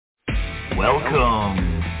Welcome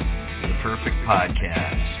to the Perfect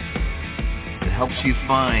Podcast. It helps you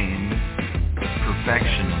find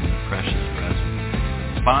perfection in the precious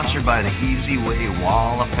present. Sponsored by the Easy Way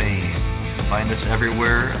Wall of Fame. Find us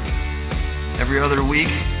everywhere, every other week.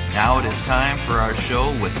 Now it is time for our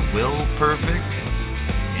show with Will Perfect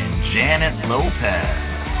and Janet Lopez.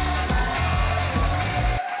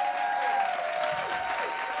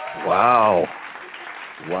 Wow.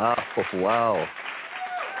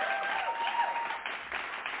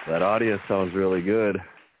 That audio sounds really good.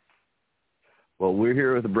 Well, we're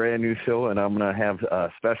here with a brand new show, and I'm going to have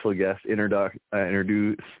a special guest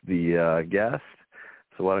introduce the guest.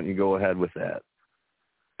 So why don't you go ahead with that?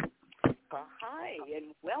 Hi,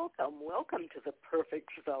 and welcome to the Perfect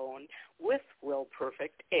Zone with Will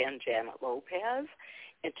Perfect and Janet Lopez.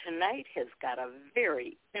 And tonight has got a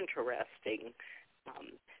very interesting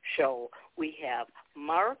show. We have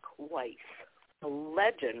Mark Weiss, a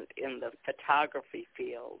legend in the photography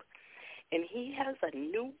field, and he has a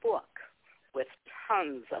new book with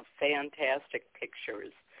tons of fantastic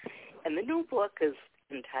pictures. And the new book is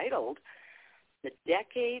entitled The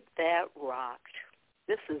Decade That Rocked.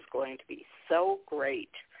 This is going to be so great.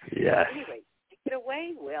 Yes. Anyway, take it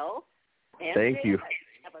away, Will. And thank you.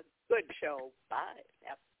 Have a good show. Bye.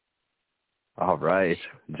 Yep. All right.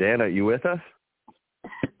 Janet, you with us?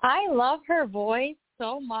 I love her voice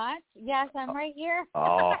so much. Yes, I'm right here.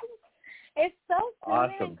 Oh. It's so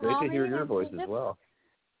awesome. Great to hear your voice as well.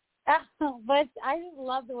 But I just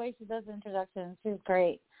love the way she does the introductions. She's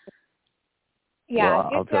great. Yeah. Well,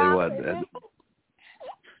 I'll tell you what.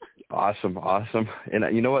 Awesome. And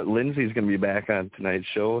you know what? Lindsay's going to be back on tonight's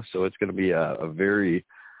show, so it's going to be a very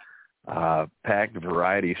packed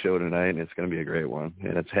variety show tonight, and it's going to be a great one.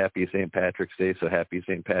 And it's Happy St. Patrick's Day, so Happy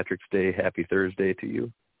St. Patrick's Day. Happy Thursday to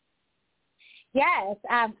you. Yes,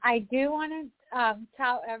 I do want to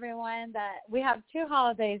tell everyone that we have two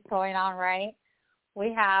holidays going on, right?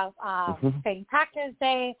 We have St. Patrick's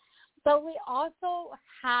Day, but we also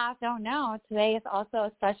have, today is also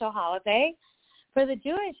a special holiday for the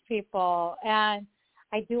Jewish people. And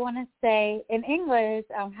I do want to say in English,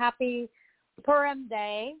 Happy Purim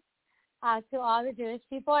Day to all the Jewish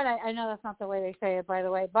people. And I know that's not the way they say it, by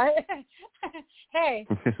the way, but hey,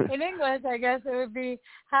 in English, I guess it would be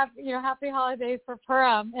happy holidays for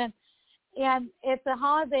Purim. And it's a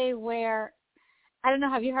holiday where, I don't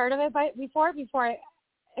know, have you heard of it before I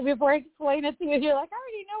explain it to you? You're like, I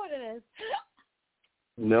already know what it is.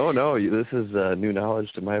 No, this is new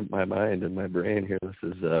knowledge to my mind and my brain here. This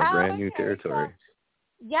is brand new territory.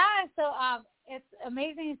 So it's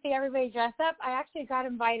amazing to see everybody dressed up. I actually got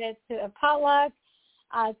invited to a potluck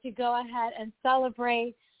to go ahead and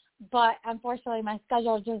celebrate, but unfortunately my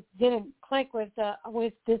schedule just didn't click with the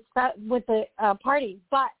party.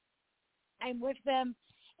 But I'm with them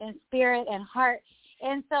in spirit and heart,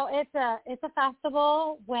 and so it's a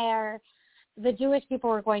festival where the Jewish people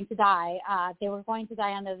were going to die. They were going to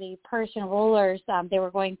die under the Persian rulers.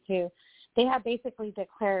 They have basically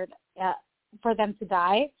declared for them to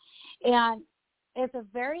die. And it's a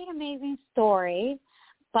very amazing story,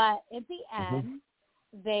 but at the end,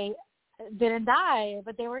 they didn't die,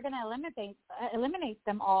 but they were going to eliminate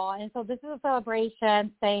them all. And so this is a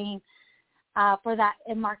celebration saying for that,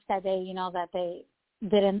 it marks that day, that they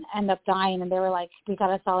didn't end up dying, and they were like, we got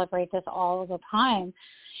to celebrate this all the time.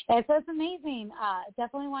 And so it's amazing.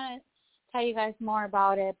 Definitely want to tell you guys more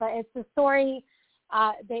about it, but it's the story.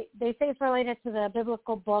 They say it's related to the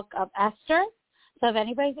biblical book of Esther. So if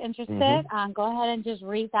anybody's interested, go ahead and just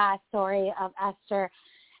read that story of Esther.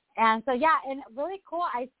 And so, and really cool.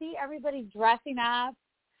 I see everybody dressing up,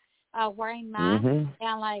 wearing masks,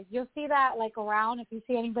 and you'll see that around. If you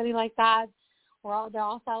see anybody like that, they're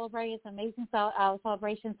all celebrating. It's an amazing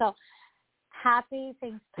celebration. So happy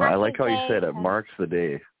St. Patrick's Day. I like how you said it marks the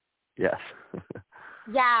day. Yes.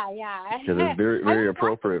 Yeah. Because it's very, very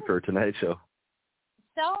appropriate for tonight's show.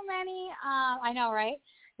 So many, I know, right?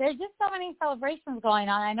 There's just so many celebrations going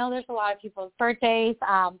on. I know there's a lot of people's birthdays,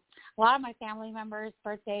 a lot of my family members'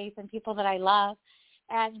 birthdays, and people that I love,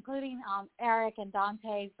 and including Eric and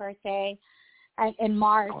Dante's birthday in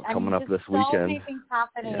March. Coming up this so weekend. So many things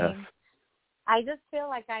happening. Yes. I just feel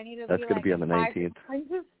like I need to That's going to be on the 19th.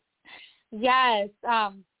 Yes.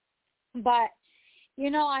 But,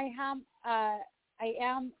 I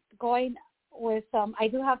am going with I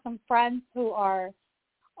do have some friends who are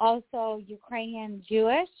also Ukrainian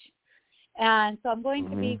Jewish, and so I'm going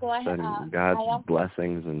to be going. Send God's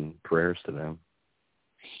blessings and prayers to them.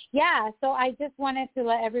 Yeah, so I just wanted to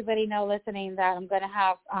let everybody know listening that I'm going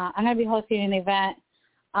to be hosting an event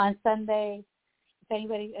on Sunday. If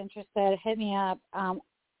anybody's interested, hit me up.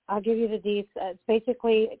 I'll give you the deets. It's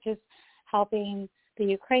basically just helping the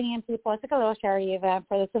Ukrainian people. It's like a little charity event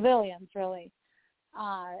for the civilians, really,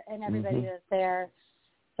 and everybody that's there.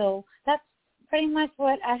 So that's pretty much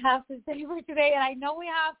what I have to say for today. And I know we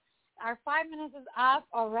have our 5 minutes is up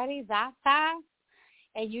already that fast.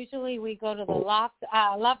 And usually we go to the Love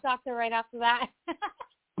Doctor right after that.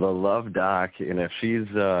 The Love Doc, and if she's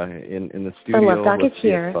in the studio, the Love Doc is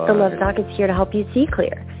here. The Love Doc is here to help you see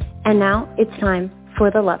clear. And now it's time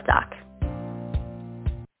for the Love Doc.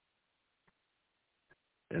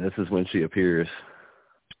 And this is when she appears.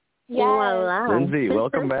 Yes. Voila. Lindsay,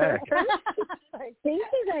 welcome back. Thank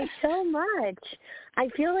you guys so much. I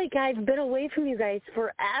feel like I've been away from you guys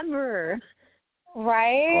forever.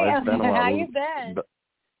 Right? Oh, it's been a while. How you been?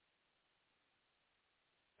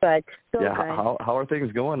 But so yeah, good. how are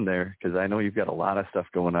things going there? Because I know you've got a lot of stuff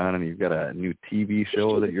going on, and you've got a new TV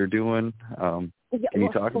show that you're doing. Can you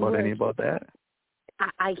talk about any about that?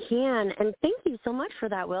 I can, and thank you so much for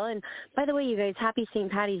that, Will. And by the way, you guys, happy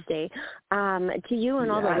St. Patty's Day to you and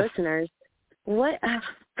all the listeners. What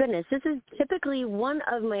goodness, this is typically one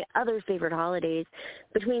of my other favorite holidays.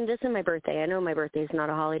 Between this and my birthday, I know my birthday is not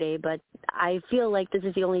a holiday, but I feel like this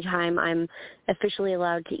is the only time I'm officially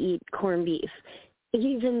allowed to eat corned beef.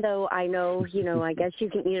 Even though I know, I guess you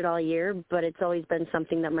can eat it all year, but it's always been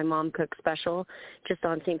something that my mom cooks special just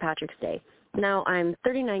on St. Patrick's Day. Now I'm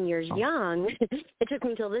 39 years young. It took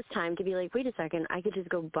me till this time to be like, wait a second, I could just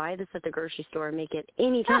go buy this at the grocery store and make it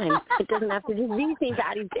any time. It doesn't have to just be St.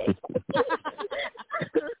 Patty's Day.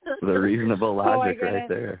 The reasonable logic right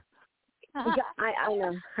there. I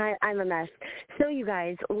know. I'm a mess. So you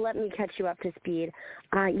guys, let me catch you up to speed.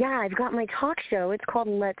 I've got my talk show. It's called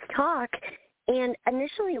Let's Talk. And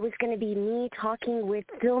initially it was going to be me talking with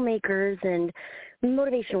filmmakers and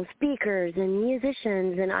motivational speakers and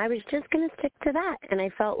musicians, and I was just going to stick to that. And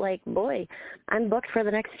I felt like, boy, I'm booked for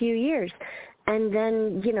the next few years. And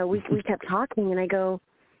then, we kept talking, and I go,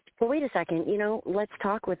 well, wait a second, let's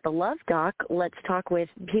talk with the Love Doc. Let's talk with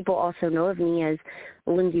people also know of me as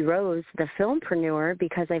Lindsay Rose, the filmpreneur,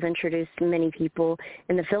 because I've introduced many people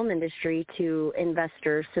in the film industry to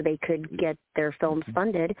investors so they could get their films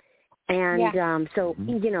funded. And so,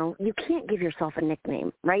 you can't give yourself a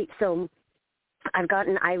nickname, right? So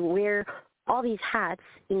I wear all these hats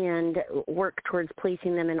and work towards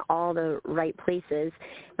placing them in all the right places.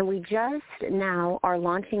 And we just now are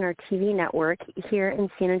launching our TV network here in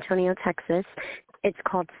San Antonio, Texas. It's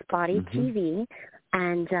called Spotty TV.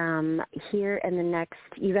 And here in the next,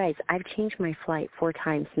 you guys, I've changed my flight 4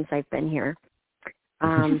 times since I've been here.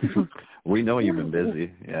 We know you've been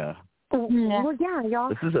busy, yeah. Well, y'all.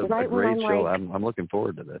 This is a great show. I'm looking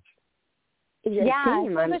forward to this.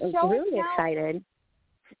 I'm really excited.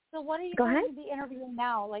 So what are you going to be interviewing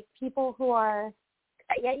now? Like people who are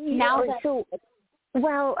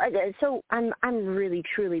So I'm really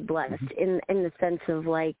truly blessed in the sense of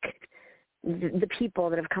like the people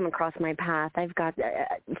that have come across my path. I've got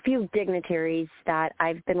a few dignitaries that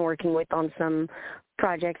I've been working with on some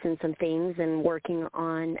projects and some things, and working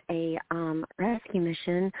on a rescue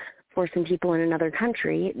mission for some people in another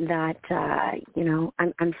country that,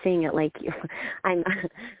 I'm saying it like I'm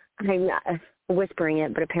whispering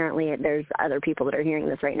it, but apparently there's other people that are hearing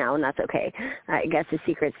this right now, and that's okay. I guess the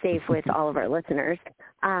secret's safe with all of our listeners.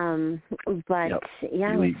 So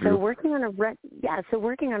working on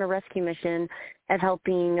a rescue mission of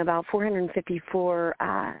helping about 454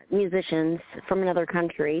 musicians from another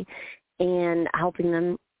country and helping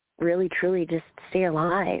them really, truly just stay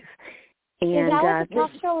alive. And is that what the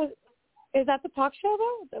talk show is? Is that the talk show,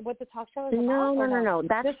 though? What the talk show is about? No.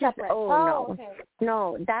 That's just okay.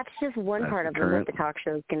 No, that's just one part of what the talk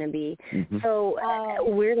show is going to be. So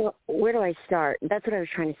where do I start? That's what I was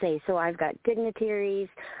trying to say. So I've got dignitaries,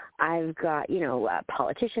 I've got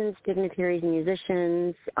politicians, dignitaries,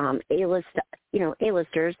 musicians,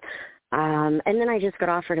 A-listers, and then I just got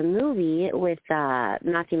offered a movie with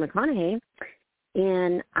Matthew McConaughey.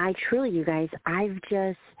 And I truly, you guys, I've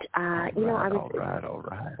just, I was... All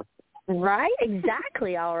right. Right?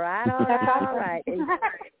 Exactly. All right.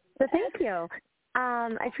 So thank you. I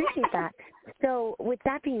appreciate that. So with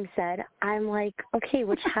that being said, I'm like, okay,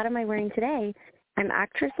 which hat am I wearing today? I'm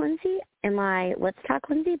actress Lindsay. Am I Let's Talk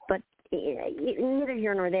Lindsay? But neither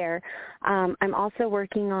here nor there. I'm also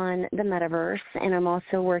working on the metaverse, and I'm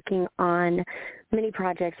also working on many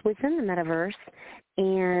projects within the metaverse,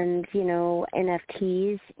 and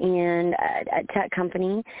NFTs and a tech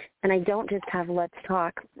company. And I don't just have Let's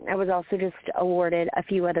Talk. I was also just awarded a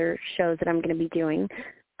few other shows that I'm going to be doing,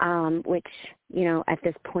 which at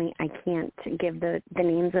this point I can't give the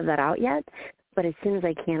names of that out yet, but as soon as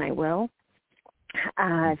I can I will.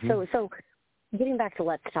 So getting back to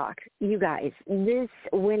Let's Talk, you guys, this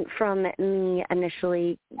went from me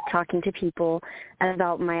initially talking to people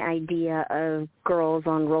about my idea of girls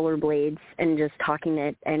on rollerblades and just talking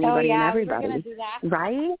to anybody and everybody. We were gonna do that.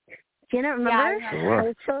 Right? Janet, remember? Yeah, Sure. I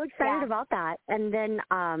was so excited about that. And then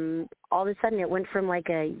all of a sudden it went from like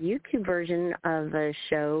a YouTube version of a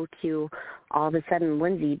show to all of a sudden,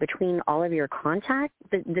 Lindsay, between all of your contacts,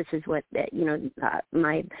 this is what,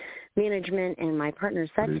 my management and my partner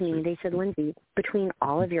said to me. They said, Lindsay, between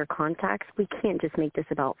all of your contacts, we can't just make this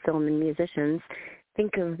about film and musicians.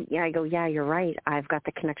 Think of, I go, yeah, you're right. I've got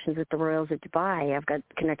the connections with the royals of Dubai. I've got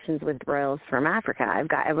connections with royals from Africa.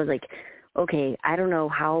 I was like, okay, I don't know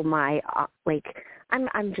how my,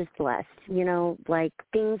 I'm just blessed, like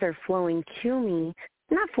things are flowing to me,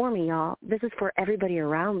 not for me, y'all. This is for everybody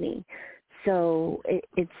around me. So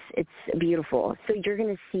it's beautiful. So you're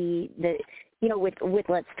going to see that, with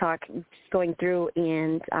Let's Talk going through,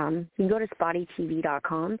 and you can go to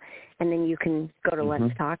spottytv.com, and then you can go to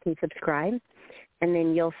Let's Talk and subscribe. And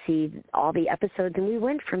then you'll see all the episodes. And we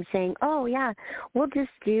went from saying, oh, yeah, we'll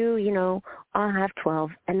just do, I'll have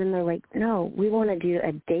 12. And then they're like, no, we want to do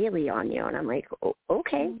a daily on you. And I'm like,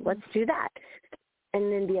 okay, let's do that.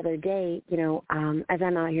 And then the other day, as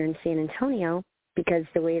I'm out here in San Antonio, because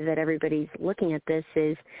the way that everybody's looking at this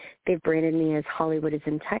is they've branded me as Hollywood is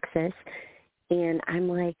in Texas. And I'm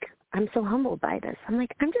like, I'm so humbled by this. I'm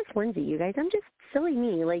like, I'm just Lindsay, you guys. I'm just silly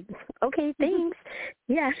me. Like, okay, thanks.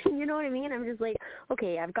 Yeah, you know what I mean? I'm just like,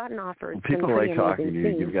 okay, I've gotten offers. People like talking to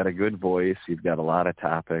you. You've got a good voice. You've got a lot of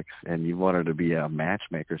topics. And you wanted to be a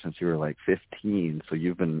matchmaker since you were like 15. So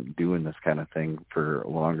you've been doing this kind of thing for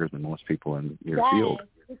longer than most people in your field.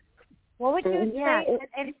 What would you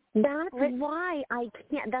say? That's why I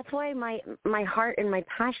can't. That's why my heart and my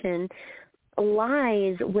passion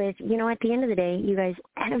lies with, at the end of the day, you guys,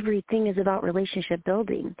 everything is about relationship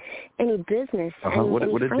building. Any business. What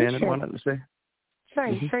did Janet want to say?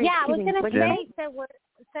 Sorry. Yeah, I was going to say that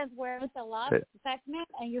since we're with the love segment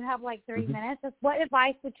and you have like 3 minutes, what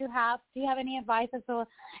advice would you have? Do you have any advice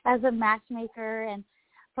as a matchmaker and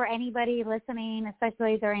for anybody listening,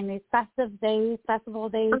 especially during these festival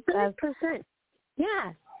days? 100%.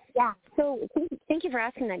 Yeah. Yeah. So thank you for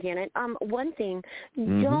asking that, Janet. One thing,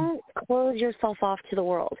 don't close yourself off to the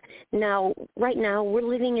world. Now, right now, we're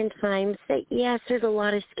living in times that, yes, there's a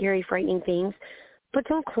lot of scary, frightening things, but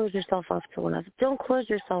don't close yourself off to love. Don't close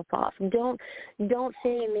yourself off. Don't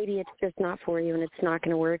say maybe it's just not for you and it's not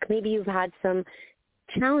going to work. Maybe you've had some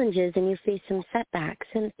challenges and you face some setbacks,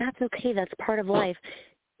 and that's okay. That's part of life.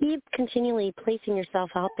 Keep continually placing yourself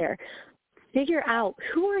out there. Figure out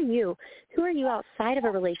who are you outside of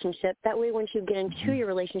a relationship. That way, once you get into your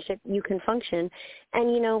relationship, you can function,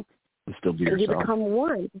 and still be yourself.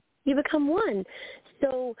 You become one.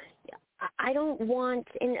 So I don't want,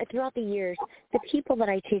 and throughout the years, the people that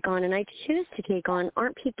I take on and I choose to take on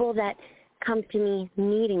aren't people that come to me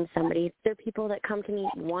needing somebody. They're people that come to me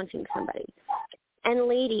wanting somebody. And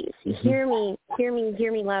ladies, hear me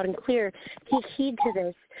loud and clear. Take heed to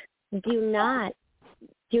this. Do not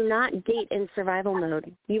date in survival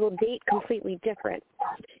mode. You will date completely different.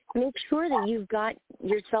 Make sure that you've got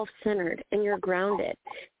yourself centered and you're grounded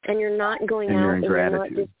and you're not going and out you're in and gratitude.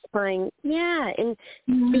 you're not just trying. Yeah, and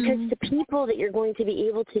because the people that you're going to be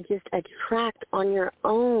able to just attract on your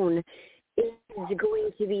own is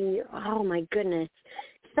going to be, oh my goodness,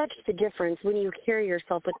 such the difference when you carry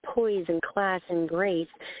yourself with poise and class and grace,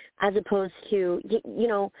 as opposed to,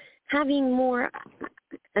 having more,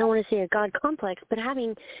 I don't want to say a God complex, but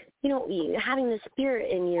having the spirit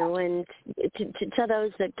in you, and to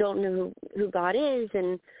those that don't know who God is.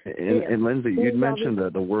 And Lindsay, you'd mentioned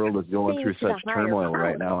that the world is going through such turmoil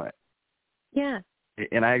right now. Yeah.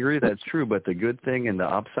 And I agree that's true, but the good thing and the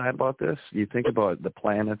upside about this, you think about the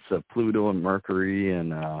planets of Pluto and Mercury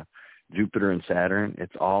and Jupiter and Saturn,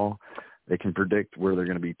 it's all, they can predict where they're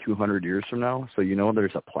going to be 200 years from now. So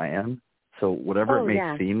there's a plan. So whatever it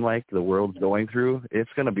may seem like the world's going through, it's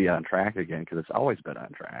going to be on track again because it's always been on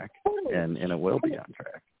track, and it will be on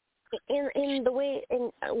track. And the way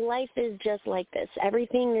life is just like this.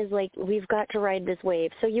 Everything is like, we've got to ride this wave.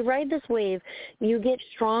 So you ride this wave, you get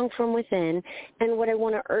strong from within. And what I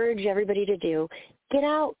want to urge everybody to do, get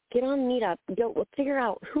out, get on Meetup, go figure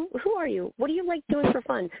out who are you? What do you like doing for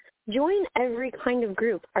fun? Join every kind of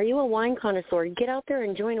group. Are you a wine connoisseur? Get out there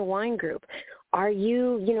and join a wine group. Are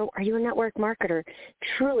you a network marketer?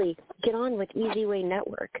 Truly, get on with Easy Way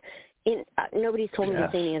Network. Nobody's told me to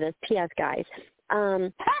say any of this. P.S. guys,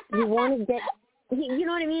 you want to get, you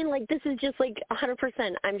know what I mean? Like, this is just like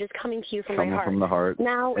 100%. I'm just coming to you from my heart. From the heart.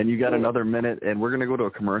 Now, and you got another minute, and we're going to go to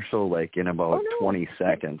a commercial like in about 20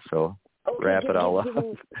 seconds. So wrap it all up.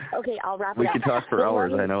 Okay, I'll wrap it We up. could talk for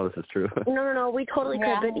hours. I know this is true. No, we totally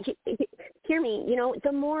could. But hear me.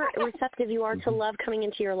 The more receptive you are to love coming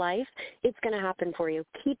into your life, it's going to happen for you.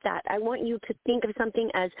 Keep that. I want you to think of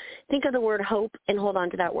think of the word hope and hold on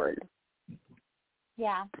to that word.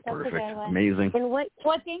 Yeah, that's Perfect. a good one. Amazing. And what?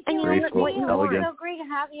 Well, thank you. Graceful, elegant. So great to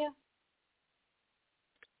have you.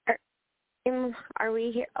 Are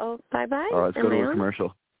we here? Oh, bye-bye. Oh, let's go to a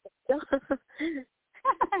commercial.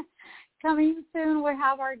 Coming soon. We'll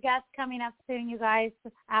have our guests coming up soon, you guys,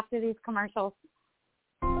 after these commercials.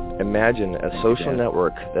 Imagine a social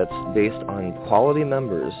network that's based on quality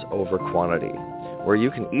members over quantity, where you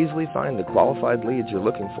can easily find the qualified leads you're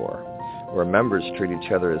looking for, where members treat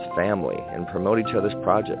each other as family and promote each other's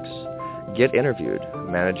projects. Get interviewed,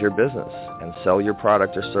 manage your business, and sell your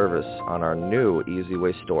product or service on our new Easy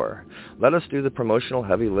Way store. Let us do the promotional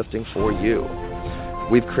heavy lifting for you.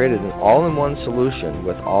 We've created an all-in-one solution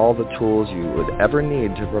with all the tools you would ever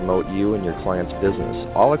need to promote you and your client's business,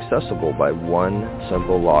 all accessible by one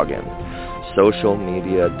simple login. Social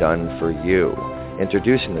media done for you.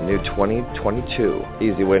 Introducing the new 2022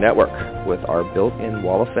 Easy Way Network with our built-in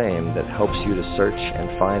wall of fame that helps you to search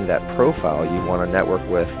and find that profile you want to network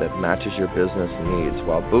with that matches your business needs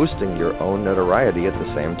while boosting your own notoriety at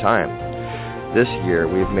the same time. This year,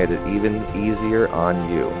 we've made it even easier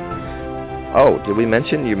on you. Oh, did we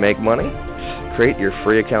mention you make money? Create your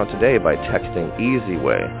free account today by texting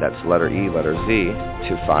EasyWay, that's letter E, letter Z,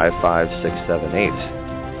 to 55678.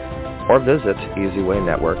 Or visit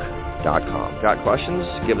EasyWayNetwork.com. Got questions?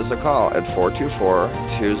 Give us a call at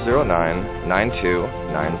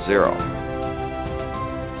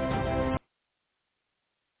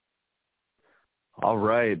 424-209-9290. All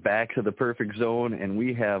right, back to the Perfect Zone, and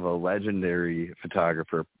we have a legendary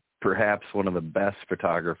photographer, perhaps one of the best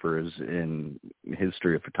photographers in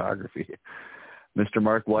history of photography. Mr.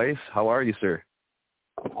 Mark Weiss, how are you, sir?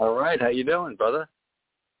 All right, how you doing, brother?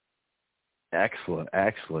 Excellent.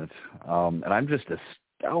 And I'm just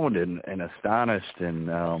astounded and astonished, and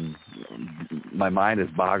my mind is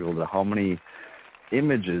boggled at how many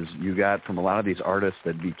images you got from a lot of these artists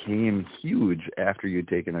that became huge after you'd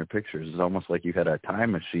taken their pictures. It's almost like you had a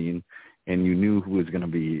time machine and you knew who was going to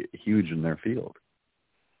be huge in their field.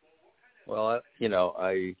 Well,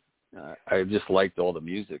 I just liked all the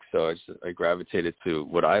music, so I gravitated to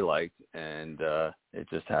what I liked, and it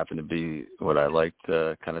just happened to be what I liked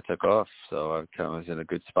kind of took off, so I kind of was in a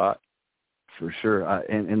good spot. For sure.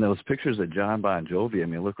 And those pictures of John Bon Jovi, I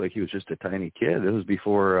mean, it looked like he was just a tiny kid. It was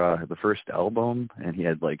before the first album, and he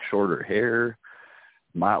had, like, shorter hair.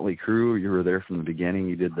 Motley Crue, you were there from the beginning.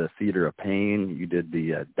 You did the Theater of Pain. You did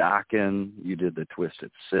the Dokken. You did the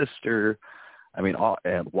Twisted Sister. I mean,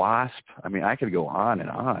 and Wasp. I mean, I could go on.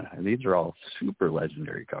 And these are all super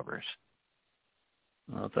legendary covers.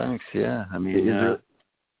 Oh, thanks. Yeah. I mean,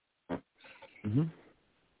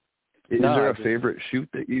 Is there a favorite shoot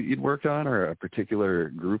that you'd worked on, or a particular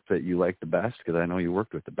group that you liked the best? Because I know you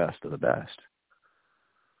worked with the best of the best.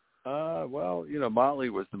 Well, Motley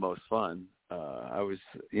was the most fun. I was,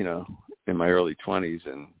 in my early 20s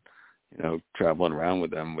and, traveling around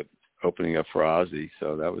with them with opening up for Ozzy.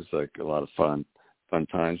 So that was like a lot of fun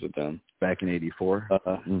times with them. Back in '84?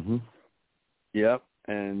 Yep.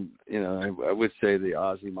 And, I would say the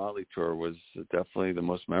Ozzy Motley tour was definitely the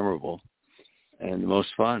most memorable and the most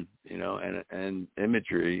fun, and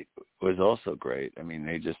imagery was also great. I mean,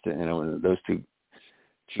 they just, when those two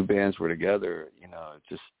bands were together,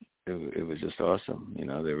 it was just awesome.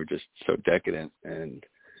 They were just so decadent, and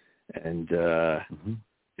the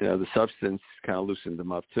substance kind of loosened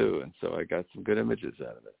them up too. And so I got some good images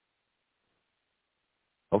out of it.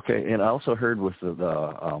 Okay. And I also heard with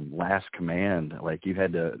the Last Command, like you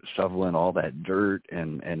had to shovel in all that dirt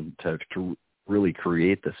and to really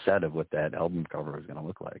create the set of what that album cover was going to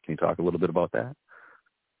look like. Can you talk a little bit about that?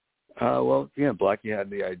 Blackie had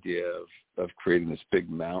the idea of creating this big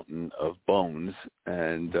mountain of bones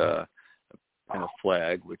and a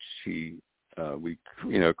flag, which we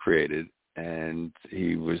created, and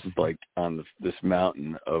he was like on this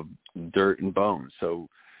mountain of dirt and bones. So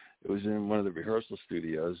it was in one of the rehearsal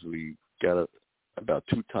studios. We got about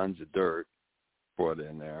 2 tons of dirt, brought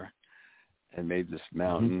in there, and made this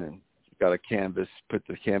mountain and got a canvas, put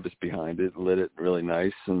the canvas behind it, lit it really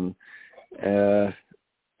nice, and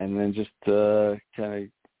then just kind of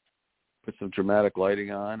put some dramatic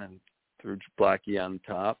lighting on and threw Blackie on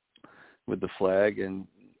top with the flag, and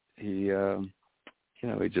he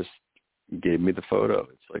just gave me the photo.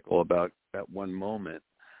 It's like all about that one moment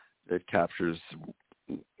that captures,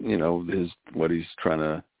 what he's trying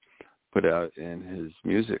to put out in his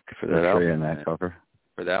music for that album. And that cover.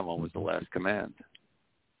 For that one was The Last Command.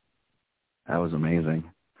 That was amazing.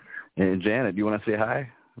 And Janet, do you want to say hi?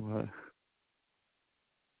 I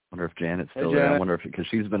wonder if Janet's still there. I wonder if, because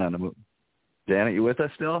she's been on the move. Janet, you with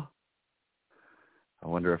us still? I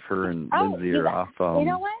wonder if her and Lindsay are off. You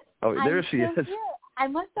know what? Oh, there she is. Here. I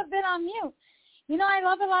must have been on mute. You know, I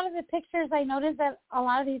love a lot of the pictures. I noticed that a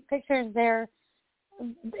lot of these pictures, they're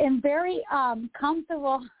in very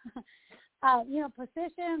comfortable,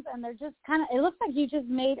 positions, and they're just kind of, it looks like you just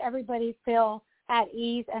made everybody feel at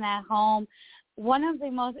ease and at home. One of the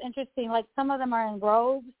most interesting, like some of them are in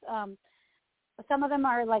robes, some of them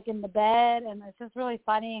are like in the bed, and it's just really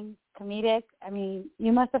funny and comedic. I mean,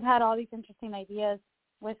 you must have had all these interesting ideas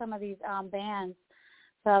with some of these bands.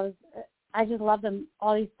 So I just love them,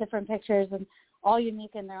 all these different pictures, and all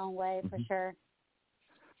unique in their own way, for sure.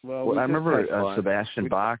 Well, I remember Sebastian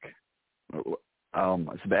Bach.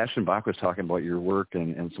 Sebastian Bach was talking about your work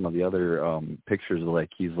and some of the other pictures. Like,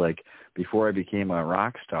 he's like, before I became a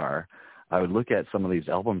rock star, I would look at some of these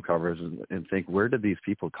album covers and think, where did these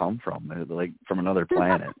people come from? They're like from another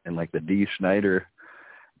planet. And like the Dee Schneider,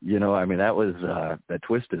 I mean, that was that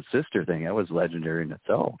Twisted Sister thing. That was legendary in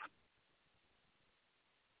itself.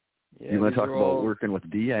 Yeah, you want to talk about working with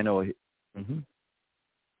Dee? I know.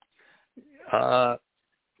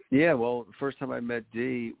 Yeah, well, the first time I met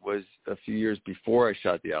Dee was a few years before I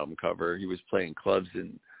shot the album cover. He was playing clubs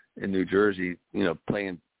in New Jersey,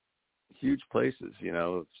 playing huge places,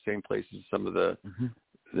 same places some of the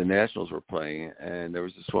Nationals were playing. And there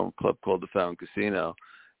was this one club called the Fountain Casino,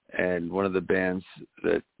 and one of the bands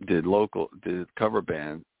that did cover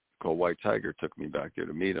band called White Tiger took me back there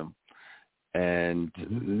to meet him. And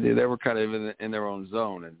they were kind of in their own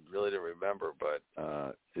zone and really didn't remember, but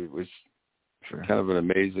it was kind of an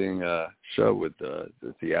amazing show with the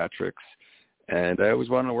theatrics, and I always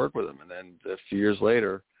wanted to work with them. And then a few years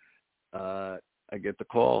later, I get the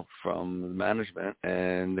call from the management,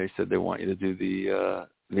 and they said they want you to do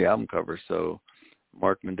the album cover. So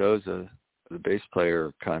Mark Mendoza, the bass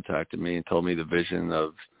player, contacted me and told me the vision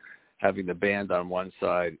of having the band on one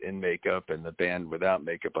side in makeup and the band without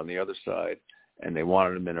makeup on the other side, and they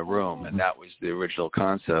wanted them in a room, and that was the original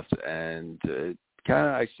concept. And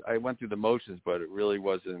I went through the motions, but it really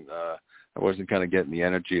wasn't. I wasn't kind of getting the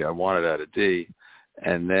energy I wanted out of Dee.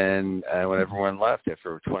 And then when everyone left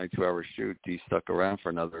after a 22-hour shoot, Dee stuck around for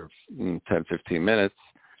another 10, 15 minutes,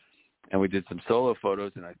 and we did some solo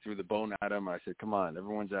photos. And I threw the bone at him. I said, "Come on,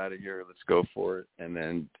 everyone's out of here. Let's go for it." And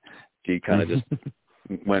then Dee kind of just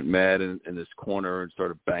went mad in this corner and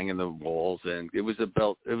started banging the walls. And it was a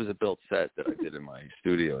built set that I did in my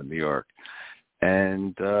studio in New York.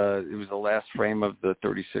 And it was the last frame of the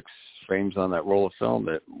 36 frames on that roll of film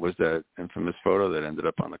that was that infamous photo that ended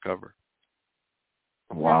up on the cover.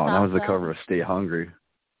 Wow, that was the cover of Stay Hungry.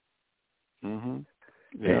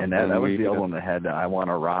 Yeah, and that was the album that had I Want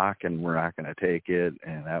to Rock and We're Not Going to Take It,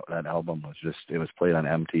 and that album was it was played on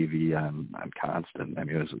MTV on constant. I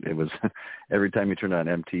mean, it was every time you turned on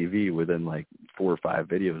MTV, within like 4 or 5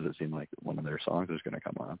 videos, it seemed like one of their songs was going to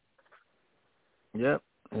come on. Yep.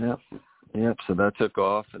 So that took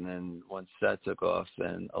off, and then once that took off,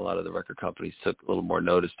 then a lot of the record companies took a little more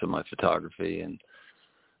notice to my photography, and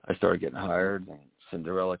I started getting hired. And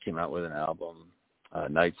Cinderella came out with an album,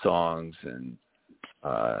 Night Songs, and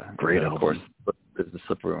great album. Of course, The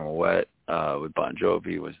Slippery When Wet with Bon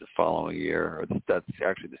Jovi was the following year, or that's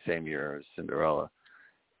actually the same year as Cinderella,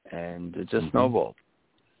 and it just snowballed.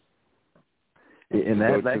 And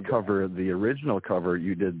that cover, the original cover,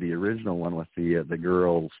 you did the original one with the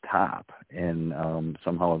girl's top, and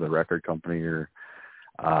somehow the record company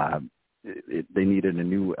they needed a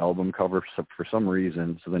new album cover for some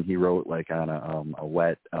reason. So then he wrote like on a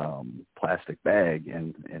wet plastic bag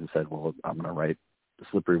and said, "Well, I'm going to write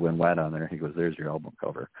Slippery When Wet on there." He goes, "There's your album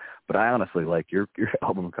cover." But I honestly like your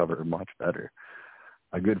album cover much better.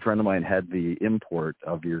 A good friend of mine had the import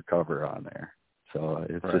of your cover on there. So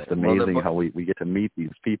it's just amazing how we get to meet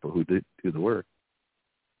these people who do the work.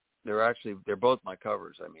 They're both my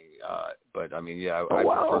covers. I mean, but I mean, I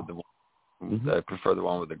prefer the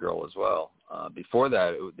one with the girl as well. Before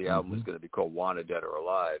that, the album was going to be called Wanted, Dead or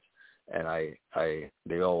Alive, and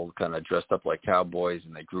they all kind of dressed up like cowboys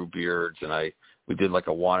and they grew beards, and we did like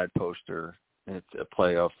a Wanted poster and a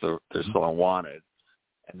play off their song Wanted,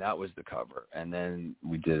 and that was the cover. And then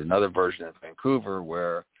we did another version in Vancouver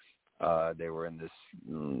where they were in this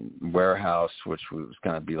warehouse, which was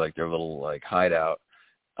going to be like their little like hideout,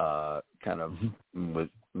 kind of with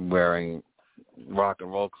wearing rock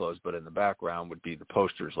and roll clothes, but in the background would be the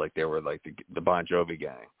posters, like they were like the Bon Jovi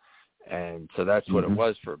gang. And so that's what it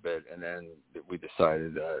was for a bit. And then we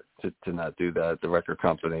decided to not do that. The record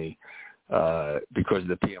company, because of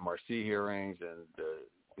the PMRC hearings and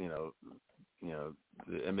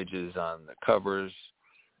the images on the covers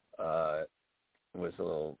was a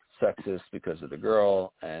little sexist because of the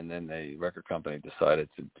girl, and then the record company decided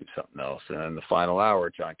to do something else. And in the final hour,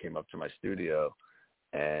 John came up to my studio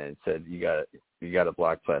and said, you got a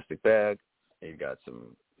black plastic bag, you got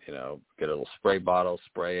some, get a little spray bottle,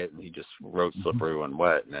 spray it, and he just wrote Slippery When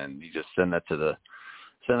Wet, and then you just send that to the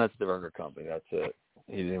record company. That's it.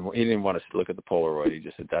 He didn't want us to look at the Polaroid. He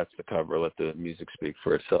just said, that's the cover. Let the music speak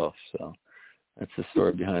for itself. So that's the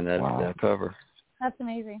story behind that cover. That's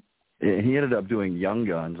amazing. He ended up doing Young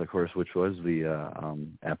Guns, of course, which was the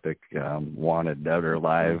epic Wanted Dead or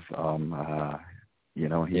Alive. He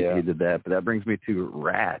did that. But that brings me to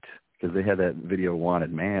Rat, because they had that video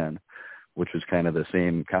Wanted Man, which was kind of the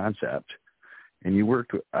same concept. And you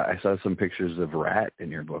worked, I saw some pictures of Rat in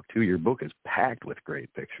your book, too. Your book is packed with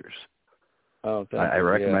great pictures. Oh, I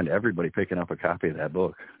recommend everybody picking up a copy of that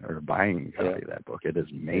book or buying a copy of that book. It is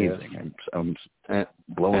amazing. I'm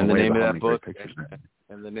blown away by how many great pictures there are.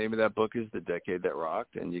 And the name of that book is The Decade That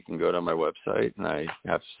Rocked, and you can go to my website, and I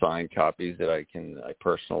have signed copies that I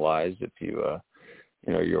personalize if you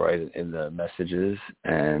write in the messages,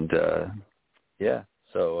 and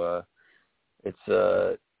so it's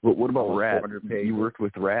what about Rat? Pages. You worked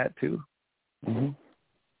with Rat too? Mm-hmm.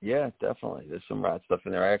 Yeah, definitely. There's some Rat stuff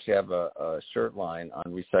in there. I actually have a shirt line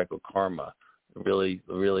on Recycle Karma, a really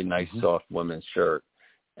nice soft women's shirt.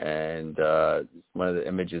 And one of the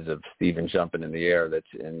images of Steven jumping in the air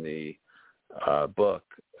that's in the book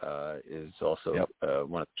is also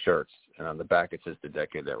one of the shirts. And on the back it says The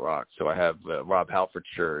Decade That Rocked. So I have a Rob Halford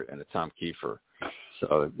shirt and a Tom Kiefer.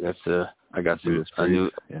 So that's I got some new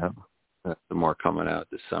more coming out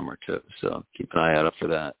this summer too. So keep an eye out for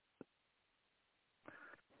that.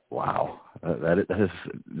 Wow, that is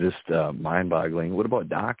just mind-boggling. What about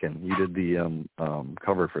Dokken? You did the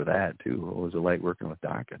cover for that too. What was it like working with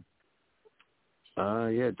Dokken?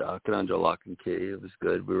 Dokken under Lock and Key. It was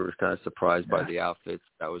good. We were kind of surprised by the outfits.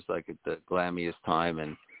 That was like at the glammiest time,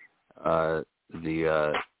 and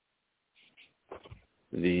the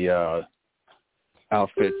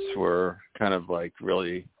outfits were kind of like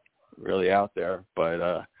really, really out there,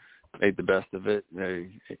 but made the best of it.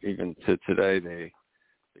 Even to today, they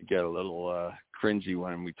get a little cringy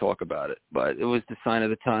when we talk about it, but it was the sign of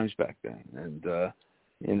the times back then, and that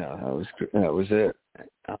was it.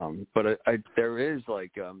 But there is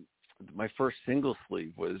like my first single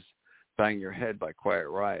sleeve was Bang Your Head by Quiet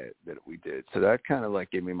Riot that we did, so that kind of like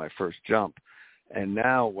gave me my first jump. And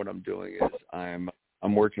now what I'm doing is I'm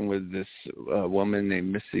working with this woman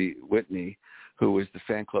named Missy Whitney, who was the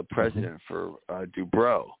fan club president for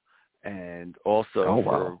Dubrow, and also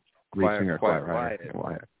for Quiet Riot.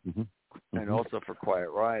 And also for Quiet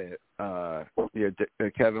Riot.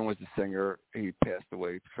 Kevin was the singer. He passed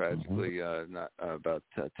away tragically about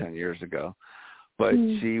 10 years ago. But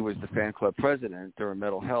she was the fan club president during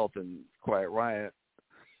Metal Health, and Quiet Riot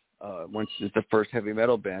once is the first heavy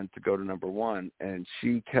metal band to go to #1. And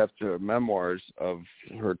she kept her memoirs of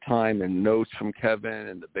her time and notes from Kevin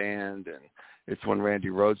and the band. And it's when Randy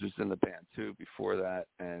Rhoads was in the band too before that.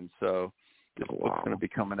 And so this book's going to be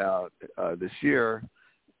coming out this year,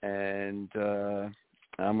 and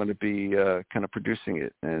I'm going to be kind of producing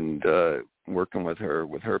it and working with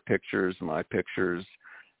her pictures, my pictures,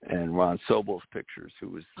 and Ron Sobel's pictures, who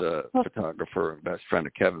was the photographer and best friend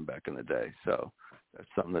of Kevin back in the day. So that's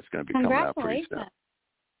something that's going to be coming out pretty soon.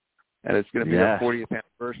 And it's going to be the 40th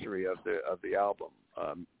anniversary of the album,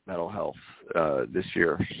 Metal Health, this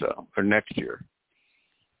year, or next year.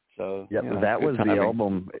 So that was the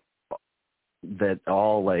album that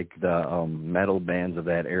all like the metal bands of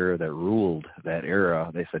that era that ruled that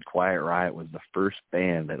era. They said Quiet Riot was the first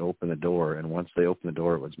band that opened the door, and once they opened the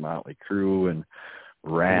door, it was Motley Crue and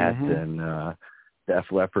Rat and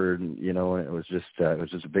Def Leppard. And, it was just a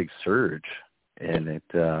big surge, and it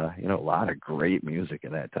a lot of great music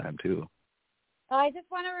in that time too. Well, I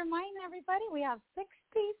just want to remind everybody we have 60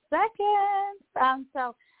 seconds.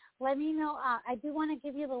 So let me know. I do want to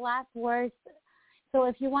give you the last words. So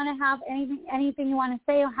if you want to have anything you want to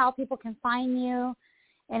say, or how people can find you,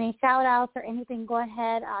 any shout-outs or anything, go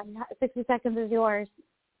ahead. 60 seconds is yours.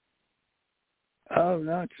 Oh,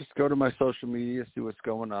 no, just go to my social media, see what's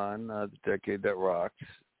going on,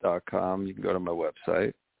 thedecadethatrocks.com. You can go to my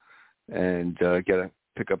website and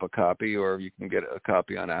pick up a copy, or you can get a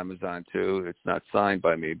copy on Amazon, too. It's not signed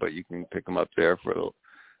by me, but you can pick them up there for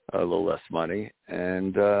a little less money.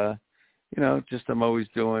 And, just I'm always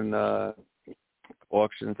doing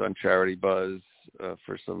auctions on Charity Buzz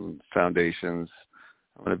for some foundations.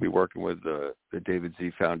 I'm going to be working with the David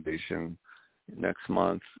Z Foundation next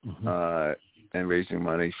month and raising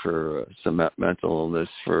money for some mental illness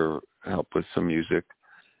for help with some music.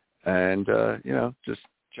 And, just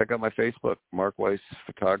check out my Facebook, Mark Weiss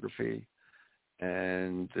Photography.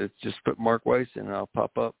 And just put Mark Weiss in and I'll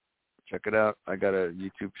pop up. Check it out. I got a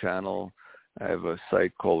YouTube channel. I have a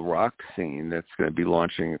site called Rock Scene that's going to be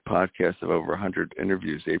launching a podcast of over 100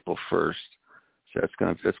 interviews April 1st. So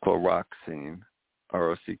that's called Rock Scene,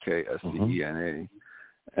 ROCKSCENA.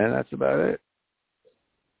 And that's about it.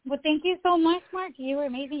 Well, thank you so much, Mark. You were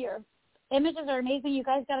amazing. Your images are amazing. You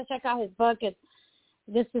guys got to check out his book. It's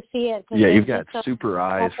just to see it. Yeah, you've got super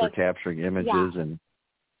eyes for capturing images and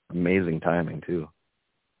amazing timing, too.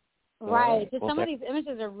 Right. Some of these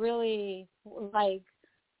images are really,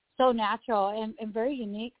 so natural and very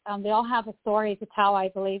unique. They all have a story to tell, I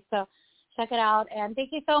believe. So check it out. And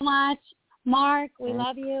thank you so much, Mark. We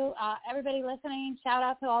love you. Everybody listening, shout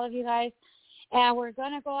out to all of you guys. And we're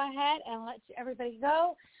going to go ahead and let everybody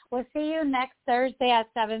go. We'll see you next Thursday at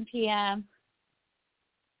 7 p.m.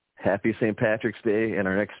 Happy St. Patrick's Day. And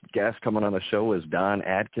our next guest coming on the show is Don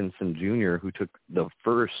Atkinson Jr., who took the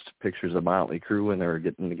first pictures of Motley Crue when they were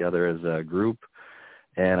getting together as a group.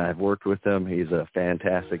 And I've worked with him. He's a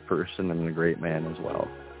fantastic person and a great man as well.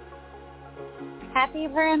 Happy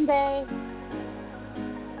Prime Day.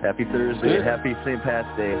 Happy Thursday. Happy St.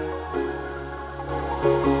 Pat's Day.